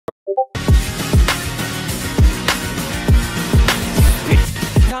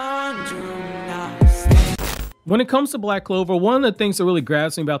When it comes to Black Clover, one of the things that really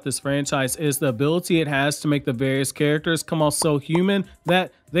grabs me about this franchise is the ability it has to make the various characters come off so human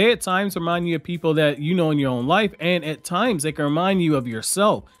that they at times remind you of people that you know in your own life, and at times they can remind you of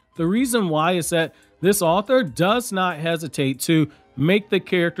yourself. The reason why is that this author does not hesitate to make the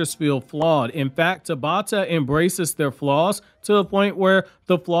characters feel flawed. In fact, Tabata embraces their flaws to the point where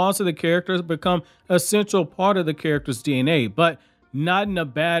the flaws of the characters become a central part of the character's DNA, but not in a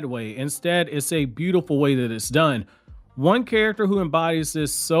bad way. Instead, it's a beautiful way that it's done. One character who embodies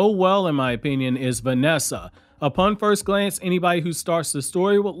this so well, in my opinion, is Vanessa. Upon first glance, anybody who starts the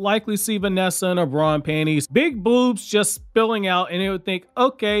story will likely see Vanessa in her bra and panties, big boobs just spilling out, and they would think,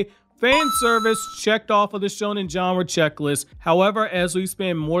 okay, fan service checked off of the shonen genre checklist. However, as we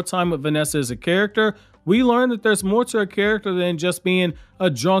spend more time with Vanessa as a character, we learn that there's more to her character than just being a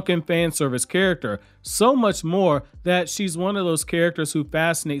drunken fan service character. So much more that she's one of those characters who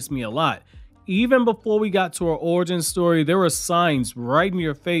fascinates me a lot. Even before we got to her origin story, there were signs right in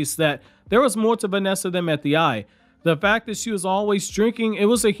your face that there was more to Vanessa than met the eye. The fact that she was always drinking, it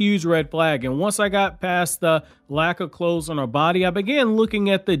was a huge red flag. And once I got past the lack of clothes on her body, I began looking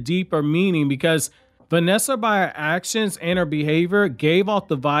at the deeper meaning, because Vanessa, by her actions and her behavior, gave off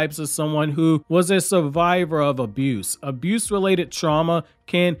the vibes of someone who was a survivor of abuse. Abuse-related trauma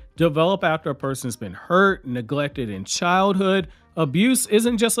can develop after a person's been hurt, neglected in childhood. Abuse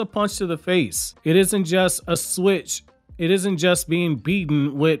isn't just a punch to the face. It isn't just a switch. It isn't just being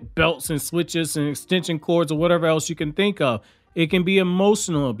beaten with belts and switches and extension cords or whatever else you can think of. It can be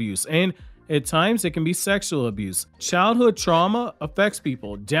emotional abuse, and at times it can be sexual abuse. Childhood trauma affects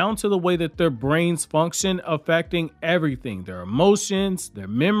people down to the way that their brains function, affecting everything: their emotions, their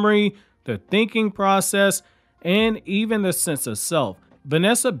memory, their thinking process, and even their sense of self.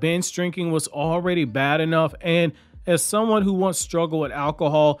 Vanessa binge drinking was already bad enough, and as someone who once struggled with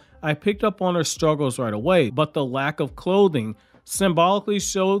alcohol, I picked up on her struggles right away. But the lack of clothing symbolically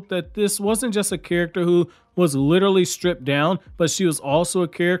showed that this wasn't just a character who was literally stripped down, but she was also a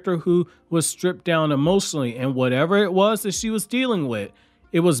character who was stripped down emotionally, and whatever it was that she was dealing with,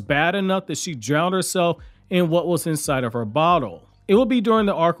 it was bad enough that she drowned herself in what was inside of her bottle. It would be during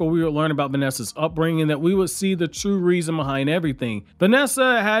the arc where we would learn about Vanessa's upbringing that we would see the true reason behind everything.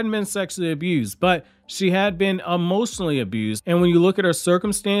 Vanessa hadn't been sexually abused, but she had been emotionally abused. And when you look at her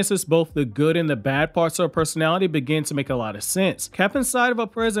circumstances, both the good and the bad parts of her personality begin to make a lot of sense. Kept inside of a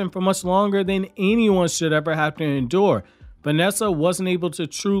prison for much longer than anyone should ever have to endure, Vanessa wasn't able to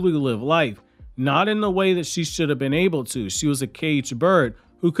truly live life. Not in the way that she should have been able to. She was a caged bird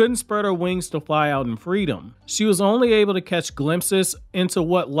who couldn't spread her wings to fly out in freedom. She was only able to catch glimpses into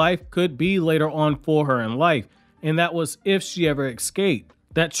what life could be later on for her in life, and that was if she ever escaped.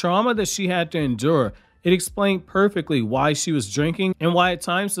 That trauma that she had to endure, it explained perfectly why she was drinking, and why at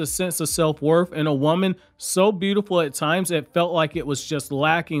times the sense of self-worth in a woman so beautiful at times it felt like it was just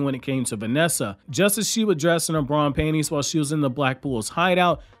lacking when it came to Vanessa. Just as she would dress in her bra and panties while she was in the Black Bull's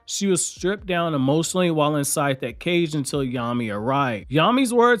hideout, she was stripped down emotionally while inside that cage until Yami arrived.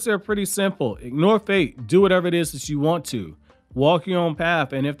 Yami's words are pretty simple: ignore fate, do whatever it is that you want to. Walk your own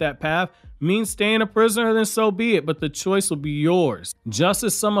path, and if that path means staying a prisoner, then so be it, but the choice will be yours. Just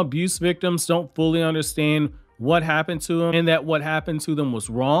as some abuse victims don't fully understand what happened to them and that what happened to them was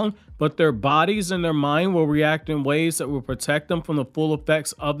wrong, but their bodies and their mind will react in ways that will protect them from the full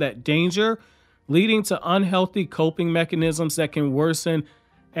effects of that danger, leading to unhealthy coping mechanisms that can worsen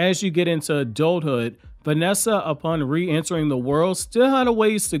as you get into adulthood. Vanessa, upon re-entering the world, still had a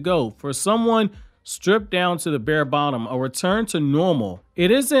ways to go. For someone stripped down to the bare bottom, a return to normal, it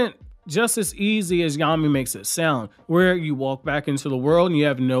isn't just as easy as Yami makes it sound, where you walk back into the world and you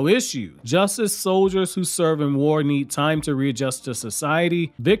have no issue. Just as soldiers who serve in war need time to readjust to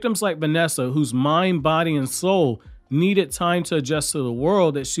society, victims like Vanessa, whose mind, body, and soul needed time to adjust to the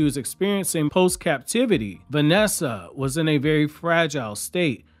world that she was experiencing post-captivity. Vanessa was in a very fragile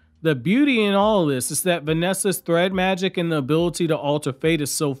state. The beauty in all of this is that Vanessa's thread magic and the ability to alter fate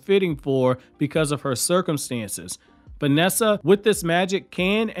is so fitting for her because of her circumstances. Vanessa, with this magic,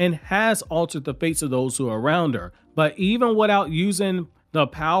 can and has altered the fates of those who are around her. But even without using the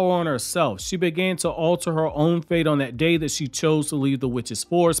power on herself, she began to alter her own fate on that day that she chose to leave the witch's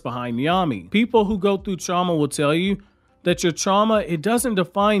forest behind Yami. People who go through trauma will tell you that your trauma, it doesn't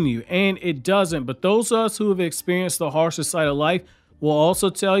define you, and it doesn't. But those of us who have experienced the harsher side of life will also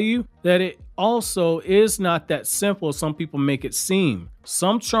tell you that it also is not that simple as some people make it seem.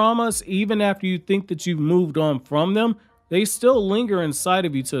 Some traumas, even after you think that you've moved on from them, they still linger inside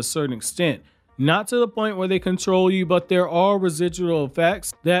of you to a certain extent. Not to the point where they control you, but there are residual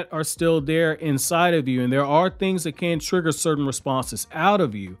effects that are still there inside of you, and there are things that can trigger certain responses out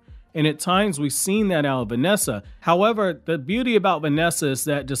of you. And at times we've seen that out of Vanessa. However, the beauty about Vanessa is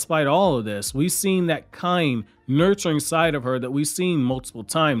that despite all of this, we've seen that kind, nurturing side of her that we've seen multiple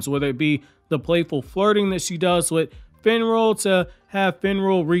times, whether it be the playful flirting that she does with Finral to have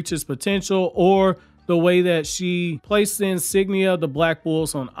Finral reach his potential, or the way that she placed the insignia of the Black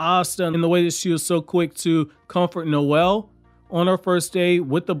Bulls on Asta, and the way that she was so quick to comfort Noelle on her first day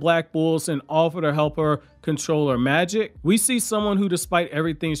with the Black Bulls and offer to help her control her magic. We see someone who, despite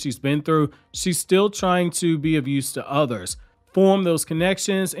everything she's been through, she's still trying to be of use to others, form those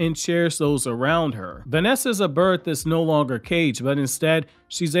connections, and cherish those around her. Vanessa is a bird that's no longer caged, but instead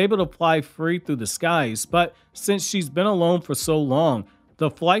she's able to fly free through the skies. But since she's been alone for so long, the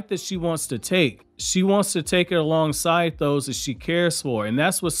flight that she wants to take it alongside those that she cares for, and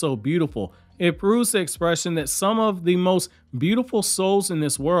that's what's so beautiful. It proves the expression that some of the most beautiful souls in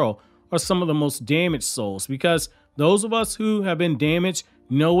this world are some of the most damaged souls, because those of us who have been damaged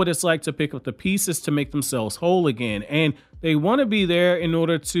know what it's like to pick up the pieces to make themselves whole again, and they want to be there in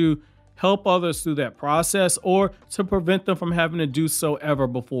order to help others through that process, or to prevent them from having to do so ever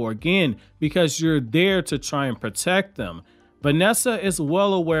before again, because you're there to try and protect them. Vanessa is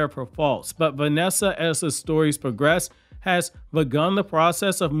well aware of her faults, but Vanessa, as the stories progress, has begun the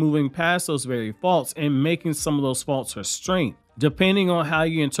process of moving past those very faults and making some of those faults her strength, depending on how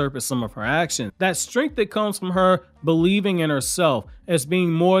you interpret some of her actions. That strength that comes from her believing in herself as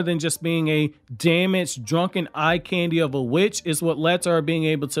being more than just being a damaged, drunken eye candy of a witch is what led to her being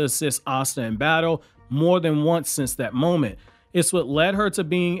able to assist Asta in battle more than once since that moment. It's what led her to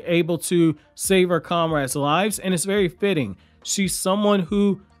being able to save her comrades' lives, and it's very fitting. She's someone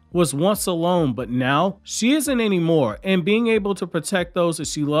who was once alone, but now she isn't anymore, and being able to protect those that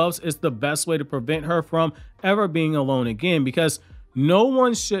she loves is the best way to prevent her from ever being alone again, because no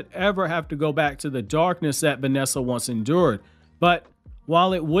one should ever have to go back to the darkness that Vanessa once endured. But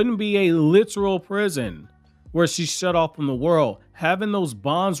while it wouldn't be a literal prison where she's shut off from the world, having those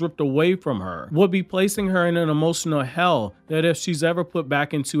bonds ripped away from her would be placing her in an emotional hell that if she's ever put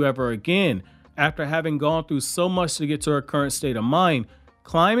back into ever again, after having gone through so much to get to her current state of mind,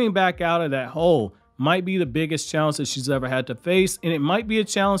 climbing back out of that hole might be the biggest challenge that she's ever had to face, and it might be a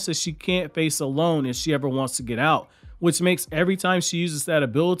challenge that she can't face alone if she ever wants to get out, which makes every time she uses that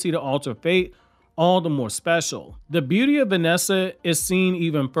ability to alter fate all the more special. The beauty of Vanessa is seen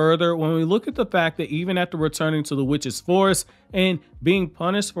even further when we look at the fact that even after returning to the witch's forest and being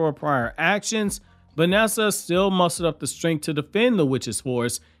punished for her prior actions, Vanessa still mustered up the strength to defend the witch's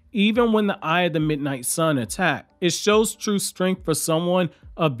forest even when the Eye of the Midnight Sun attacked. It shows true strength for someone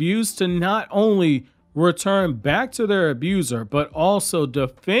abused to not only return back to their abuser, but also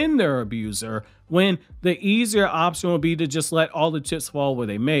defend their abuser when the easier option would be to just let all the chips fall where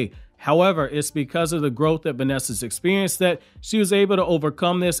they may. However, it's because of the growth that Vanessa's experienced that she was able to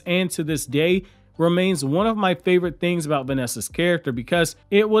overcome this, and to this day remains one of my favorite things about Vanessa's character, because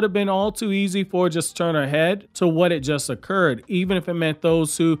it would have been all too easy for her just to turn her head to what had just occurred, even if it meant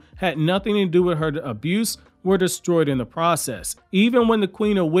those who had nothing to do with her abuse were destroyed in the process. Even when the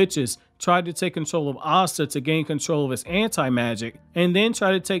Queen of Witches tried to take control of Asta to gain control of his anti-magic, and then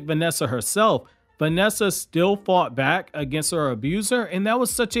tried to take Vanessa herself, Vanessa still fought back against her abuser, and that was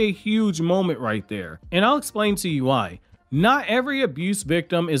such a huge moment right there. And I'll explain to you why. Not every abuse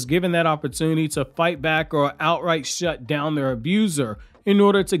victim is given that opportunity to fight back or outright shut down their abuser in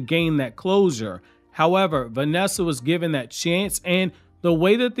order to gain that closure. However, Vanessa was given that chance, and the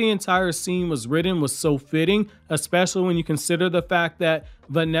way that the entire scene was written was so fitting, especially when you consider the fact that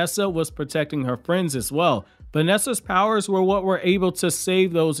Vanessa was protecting her friends as well. Vanessa's powers were what were able to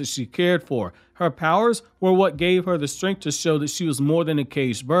save those that she cared for. Her powers were what gave her the strength to show that she was more than a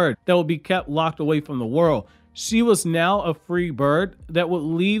caged bird that would be kept locked away from the world. She was now a free bird that would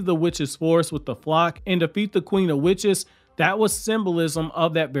leave the witch's forest with the flock and defeat the Queen of Witches. That was symbolism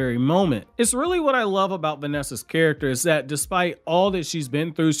of that very moment. It's really what I love about Vanessa's character, is that despite all that she's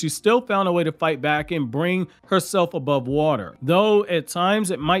been through, she still found a way to fight back and bring herself above water. Though at times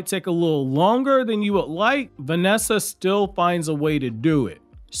it might take a little longer than you would like, Vanessa still finds a way to do it.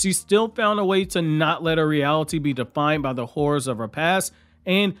 She still found a way to not let her reality be defined by the horrors of her past.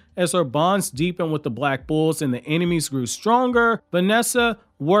 And as her bonds deepened with the Black Bulls and the enemies grew stronger, Vanessa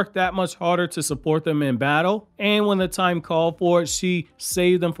worked that much harder to support them in battle. And when the time called for it, she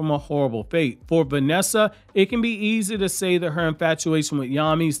saved them from a horrible fate. For Vanessa, it can be easy to say that her infatuation with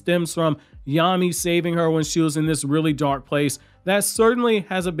Yami stems from Yami saving her when she was in this really dark place. That certainly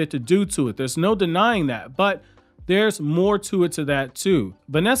has a bit to do to it. There's no denying that, but there's more to it to that too.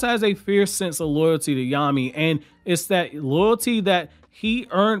 Vanessa has a fierce sense of loyalty to Yami, and it's that loyalty that he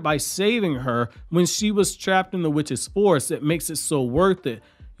earned by saving her when she was trapped in the witch's forest that makes it so worth it.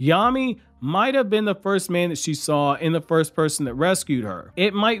 Yami might have been the first man that she saw and the first person that rescued her.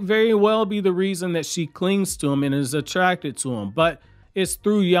 It might very well be the reason that she clings to him and is attracted to him, but it's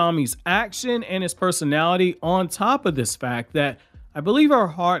through Yami's action and his personality on top of this fact that I believe her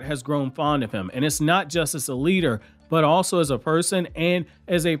heart has grown fond of him. And it's not just as a leader, but also as a person, and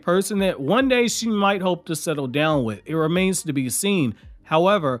as a person that one day she might hope to settle down with. It remains to be seen.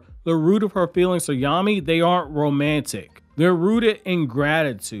 However, the root of her feelings for Yami, they aren't romantic. They're rooted in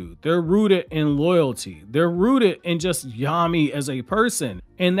gratitude. They're rooted in loyalty. They're rooted in just Yami as a person.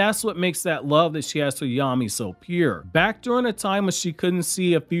 And that's what makes that love that she has for Yami so pure. Back during a time when she couldn't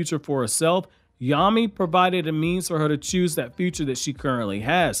see a future for herself, Yami provided a means for her to choose that future that she currently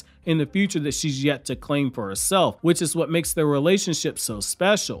has, and the future that she's yet to claim for herself, which is what makes their relationship so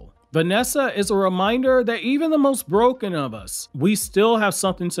special. Vanessa is a reminder that even the most broken of us, we still have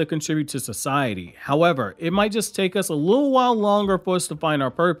something to contribute to society. However, it might just take us a little while longer for us to find our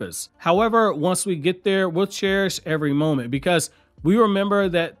purpose. However, once we get there, we'll cherish every moment because we remember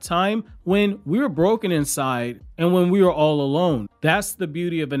that time when we were broken inside and when we were all alone. That's the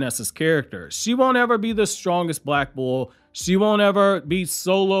beauty of Vanessa's character. She won't ever be the strongest black bull. She won't ever be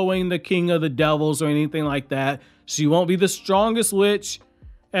soloing the king of the devils or anything like that. She won't be the strongest witch,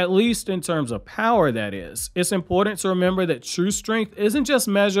 at least in terms of power, that is. It's important to remember that true strength isn't just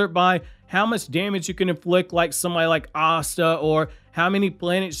measured by how much damage you can inflict like somebody like Asta, or how many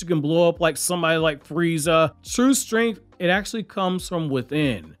planets you can blow up like somebody like Frieza. True strength, it actually comes from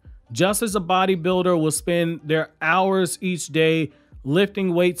within. Just as a bodybuilder will spend their hours each day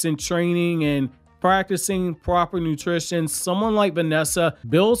lifting weights and training and practicing proper nutrition, someone like Vanessa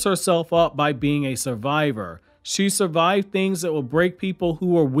builds herself up by being a survivor. She survived things that will break people who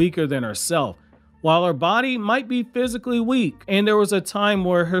were weaker than herself. While her body might be physically weak, and there was a time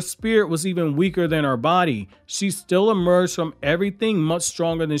where her spirit was even weaker than her body, she still emerged from everything much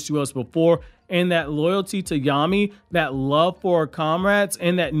stronger than she was before. And that loyalty to Yami, that love for her comrades,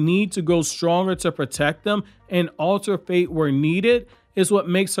 and that need to grow stronger to protect them and alter fate where needed is what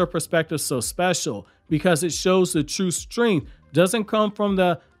makes her perspective so special, because it shows the true strength doesn't come from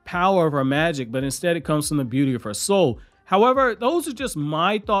the power of her magic, but instead it comes from the beauty of her soul. However, those are just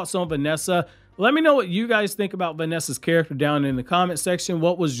my thoughts on Vanessa. Let me know what you guys think about Vanessa's character down in the comment section.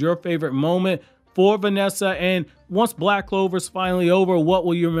 What was your favorite moment for Vanessa? And once Black Clover's finally over, what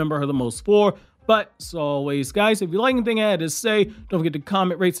will you remember her the most for? But as always, guys, if you like anything I had to say, don't forget to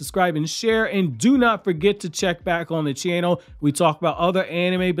comment, rate, subscribe, and share. And do not forget to check back on the channel. We talk about other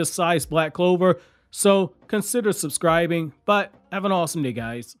anime besides Black Clover, so consider subscribing. But have an awesome day,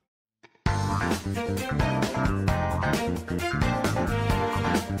 guys.